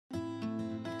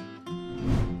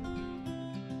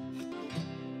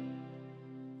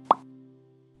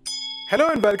Hello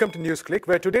and welcome to NewsClick,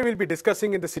 where today we'll be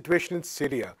discussing the situation in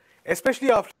Syria, especially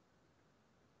after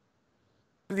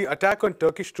the attack on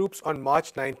Turkish troops on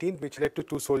March 19th, which led to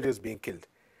 2 soldiers being killed.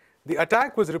 The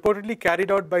attack was reportedly carried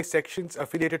out by sections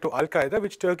affiliated to Al-Qaeda,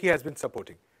 which Turkey has been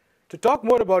supporting. To talk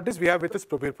more about this, we have with us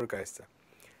Prabir Purkayastha.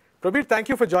 Prabir, thank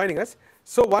you for joining us.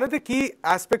 So one of the key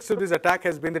aspects of this attack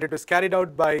has been that it was carried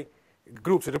out by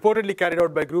groups, reportedly carried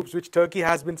out by groups which Turkey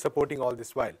has been supporting all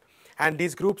this while. And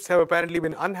these groups have apparently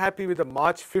been unhappy with the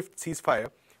March 5th ceasefire,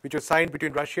 which was signed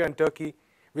between Russia and Turkey,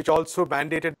 which also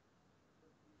mandated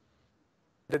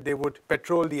that they would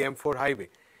patrol the M4 highway.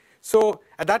 So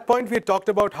at that point, we had talked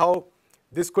about how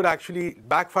this could actually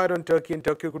backfire on Turkey, and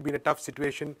Turkey could be in a tough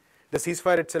situation. The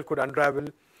ceasefire itself could unravel.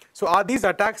 So are these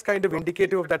attacks kind of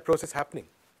indicative of that process happening?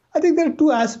 I think there are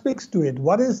two aspects to it.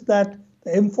 One is that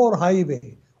the M4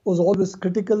 highway was always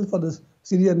critical for the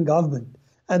Syrian government.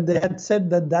 And they had said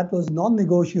that that was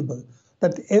non-negotiable,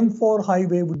 that the M4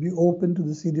 highway would be open to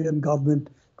the Syrian government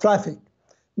traffic.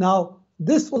 Now,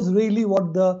 this was really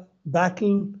what the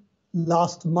battle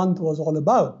last month was all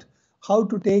about, how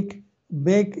to make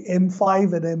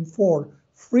M5 and M4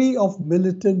 free of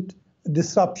militant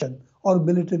disruption or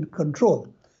militant control.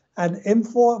 And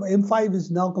M5 is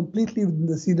now completely within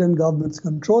the Syrian government's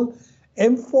control.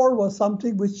 M4 was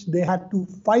something which they had to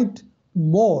fight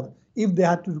more if they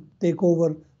had to take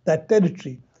over that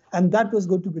territory. And that was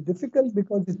going to be difficult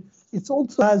because it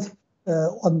also has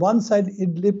on one side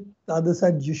Idlib, the other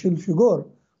side Shugor,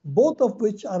 both of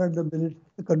which are under military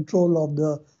control of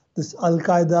this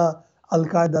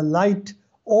Al-Qaeda light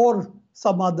or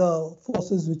some other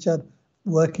forces which are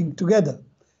working together.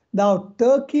 Now,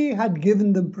 Turkey had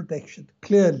given them protection,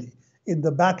 clearly. In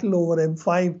the battle over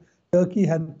M5, Turkey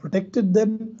had protected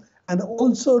them and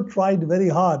also tried very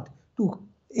hard to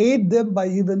aid them by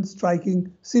even striking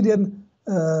Syrian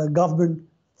government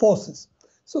forces.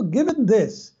 So given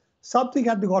this, something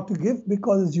had got to give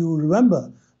because, as you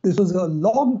remember, this was a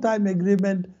long-time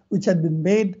agreement which had been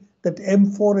made that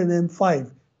M4 and M5,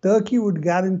 Turkey would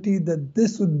guarantee that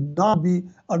this would not be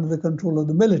under the control of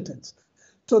the militants.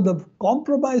 So the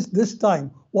compromise this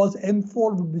time was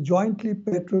M4 would be jointly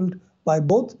patrolled by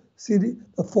both the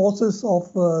forces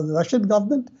of the Russian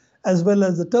government as well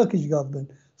as the Turkish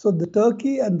government. So the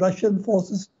Turkey and Russian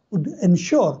forces would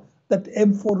ensure that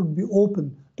M4 would be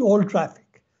open to all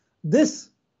traffic. This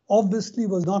obviously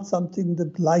was not something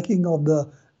that liking of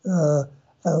the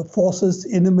forces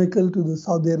inimical to the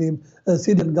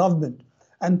Syrian government.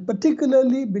 And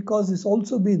particularly because this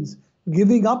also means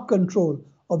giving up control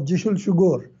of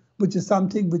Shugor, which is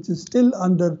something which is still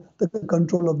under the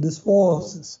control of these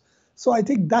forces. So I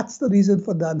think that's the reason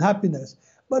for the unhappiness.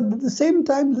 But at the same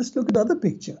time, let's look at the other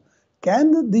picture.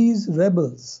 Can these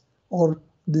rebels or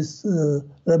these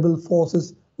rebel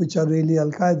forces, which are really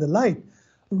Al-Qaeda light,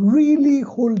 really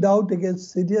hold out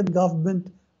against Syrian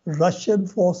government, Russian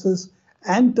forces,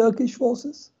 and Turkish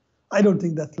forces? I don't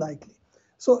think that's likely.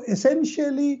 So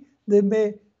essentially, they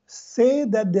may say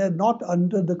that they are not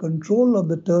under the control of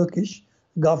the Turkish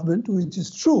government, which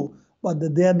is true, but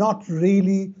that they are not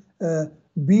really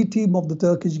B team of the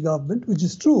Turkish government, which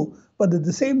is true. But at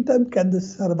the same time, can they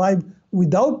survive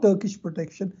without Turkish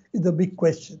protection is a big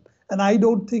question. And I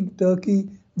don't think Turkey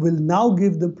will now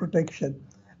give them protection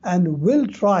and will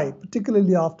try,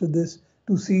 particularly after this,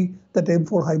 to see that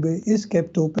M4 highway is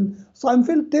kept open. So I'm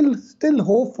still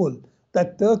hopeful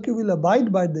that Turkey will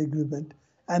abide by the agreement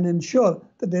and ensure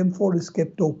that M4 is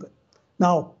kept open.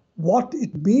 Now, what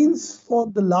it means for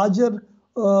the larger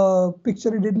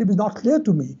picture in Idlib is not clear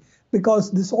to me,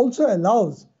 because this also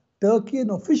allows Turkey an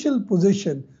official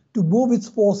position to move its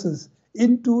forces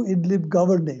into Idlib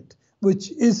Governorate,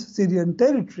 which is Syrian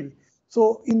territory.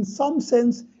 So in some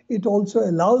sense, it also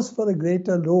allows for a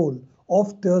greater role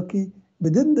of Turkey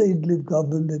within the Idlib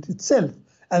Governorate itself,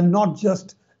 and not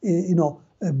just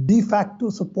de facto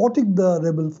supporting the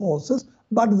rebel forces,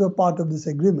 but as a part of this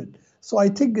agreement. So I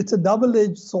think it's a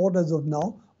double-edged sword as of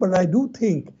now, but I do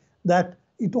think that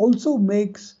it also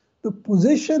makes the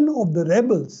position of the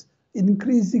rebels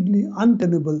increasingly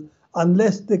untenable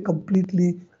unless they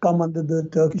completely come under the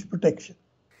Turkish protection.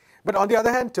 But on the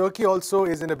other hand, Turkey also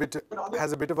has a bit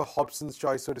of a Hobson's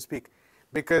choice, so to speak,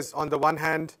 because on the one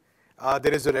hand,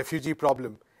 there is a refugee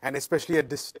problem, and especially at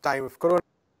this time of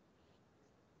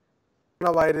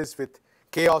coronavirus, with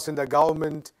chaos in the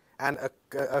government and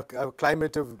a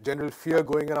climate of general fear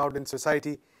going around in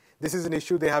society, this is an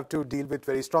issue they have to deal with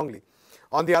very strongly.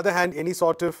 On the other hand, any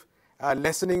sort of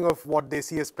lessening of what they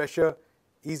see as pressure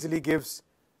easily gives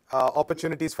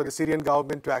opportunities for the Syrian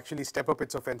government to actually step up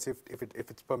its offensive if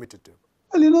it's permitted to.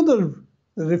 Well,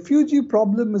 the refugee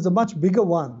problem is a much bigger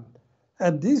one.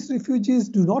 And these refugees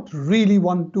do not really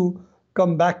want to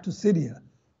come back to Syria.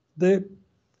 They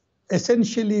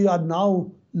essentially are now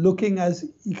looking as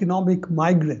economic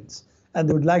migrants, and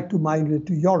they would like to migrate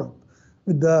to Europe.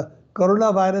 With the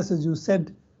coronavirus, as you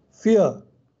said, fear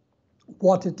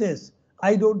what it is,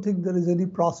 I don't think there is any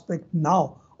prospect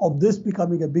now of this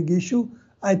becoming a big issue.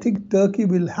 I think Turkey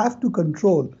will have to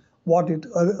control what it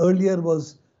earlier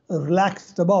was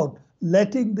relaxed about,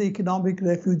 letting the economic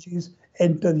refugees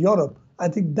enter Europe. I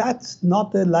think that's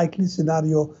not a likely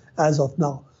scenario as of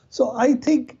now. So I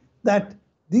think that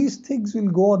these things will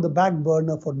go on the back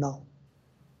burner for now.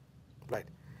 Right.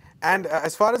 And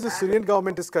as far as the Syrian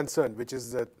government is concerned, which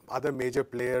is the other major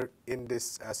player in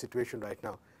this situation right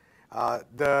now,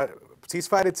 the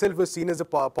ceasefire itself was seen as a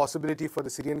possibility for the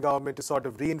Syrian government to sort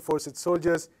of reinforce its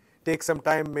soldiers, take some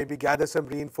time, maybe gather some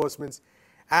reinforcements,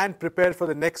 and prepare for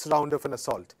the next round of an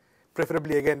assault,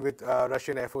 preferably again with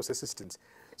Russian Air Force assistance.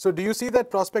 So do you see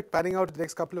that prospect panning out in the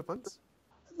next couple of months?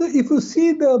 If you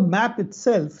see the map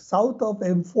itself, south of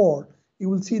M4, you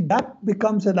will see that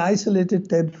becomes an isolated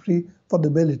territory for the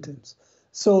militants.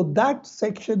 So that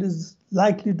section is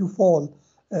likely to fall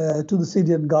to the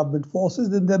Syrian government forces,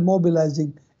 and they're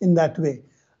mobilizing in that way.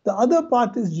 The other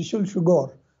part is Jishul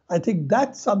Shugor. I think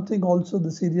that's something also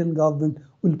the Syrian government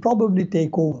will probably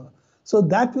take over. So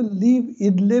that will leave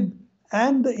Idlib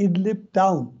and the Idlib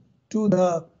town to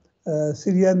the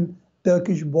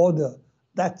Syrian-Turkish border.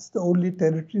 That's the only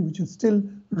territory which will still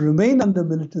remain under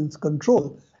militants'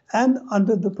 control and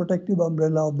under the protective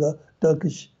umbrella of the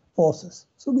Turkish forces.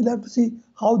 So we'll have to see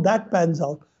how that pans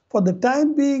out. For the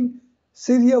time being,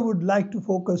 Syria would like to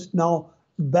focus now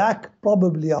back,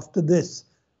 probably after this,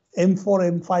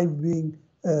 M4, M5 being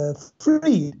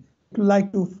freed, it would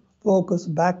like to focus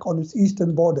back on its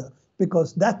eastern border,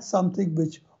 because that's something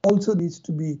which also needs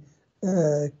to be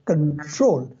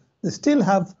controlled. They still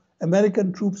have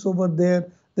American troops over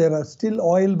there. There are still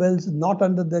oil wells not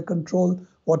under their control.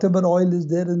 Whatever oil is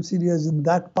there in Syria is in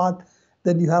that part.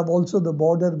 Then you have also the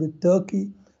border with Turkey.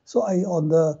 So on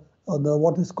the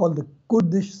what is called the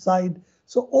Kurdish side.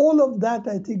 So all of that,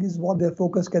 I think, is what their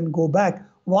focus can go back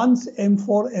once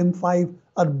M4, M5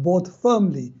 are both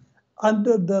firmly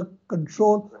under the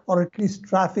control, or at least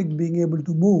traffic being able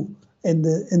to move in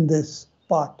this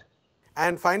part.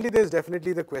 And finally, there's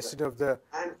definitely the question of the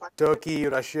Turkey,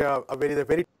 Russia, a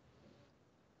very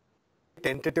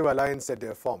tentative alliance that they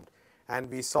have formed. And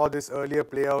we saw this earlier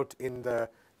play out in the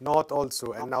north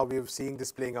also, and now we're seeing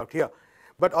this playing out here.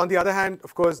 But on the other hand,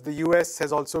 of course, the US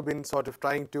has also been sort of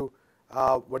trying to,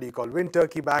 win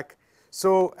Turkey back.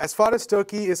 So as far as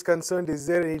Turkey is concerned, is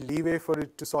there any leeway for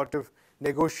it to sort of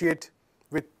negotiate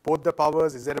with both the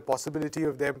powers? Is there a possibility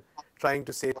of them trying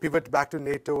to, say, pivot back to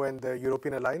NATO and the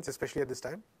European alliance, especially at this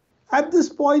time? At this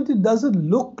point, it doesn't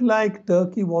look like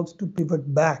Turkey wants to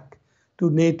pivot back to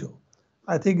NATO.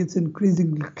 I think it's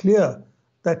increasingly clear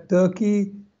that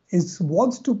Turkey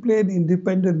wants to play an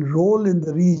independent role in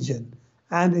the region,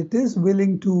 and it is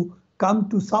willing to come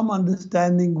to some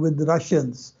understanding with the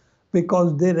Russians,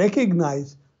 because they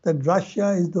recognize that Russia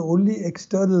is the only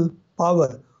external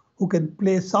power who can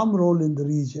play some role in the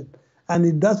region. And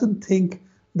it doesn't think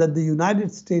that the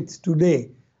United States today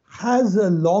has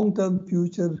a long-term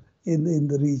future in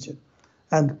the region.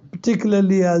 And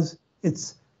particularly as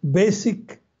its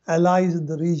basic allies in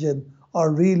the region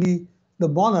are really the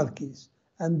monarchies.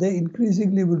 And they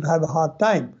increasingly will have a hard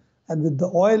time. And with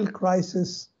the oil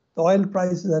crisis, the oil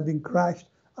prices having crashed,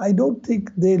 I don't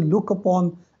think they look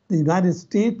upon the United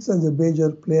States as a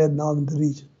major player now in the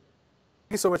region.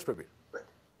 Thank you so much, Prabir.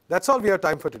 That's all we have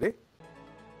time for today.